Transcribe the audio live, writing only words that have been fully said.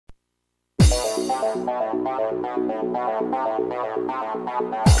Evening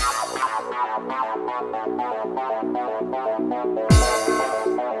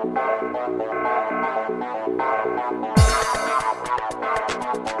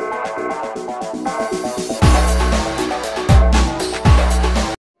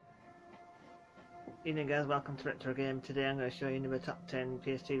guys, welcome to Retro Game. Today I'm going to show you the top 10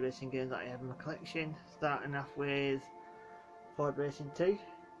 PS2 racing games that I have in my collection. Starting off with Ford Racing 2.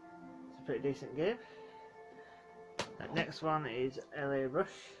 It's a pretty decent game. The next one is LA Rush,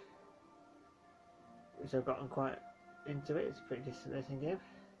 which I've gotten quite into it. It's a pretty decent racing game.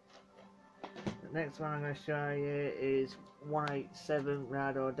 The next one I'm going to show you is 187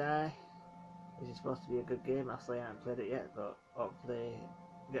 Ride or Die, which is supposed to be a good game. Actually I haven't played it yet, but hopefully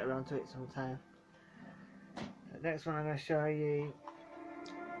get around to it sometime. The next one I'm going to show you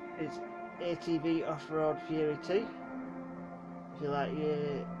is ATV Off-Road Fury 2. If you like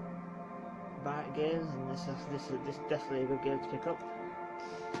your bike games, and this is definitely a good game to pick up.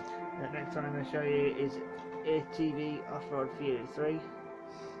 The next one I'm going to show you is ATV Off-Road Fury 3.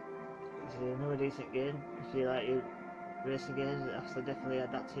 This is another decent game. If you like your racing games, I'll definitely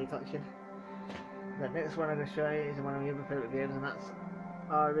add that to your collection. The next one I'm going to show you is one of my other favourite games, and that's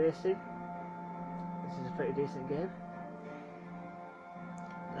R-Racing. This is a pretty decent game.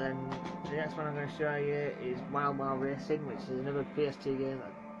 Then the next one I'm going to show you is Wild Wild Racing, which is another PS2 game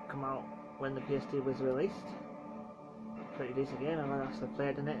that came out when the PS2 was released. Pretty decent game. I've actually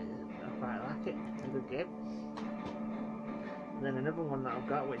played in it. I quite like it. It's a good game. And then another one that I've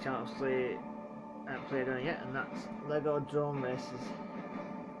got, which I obviously haven't played on it yet, and that's Lego Drone Races.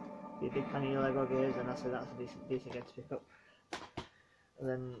 If you're a big fan of your Lego games, then that's a decent game to pick up. And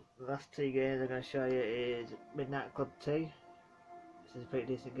then the last two games I'm going to show you is Midnight Club 2. This is a pretty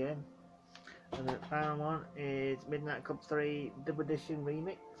decent game. And then the final one is Midnight Club 3 Double Edition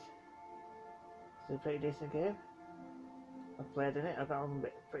Remix. This is a pretty decent game. I've played in it, I've got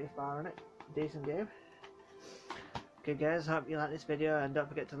pretty far in it. Decent game. Okay guys, hope you like this video, and don't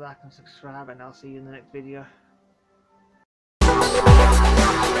forget to like and subscribe, and I'll see you in the next video.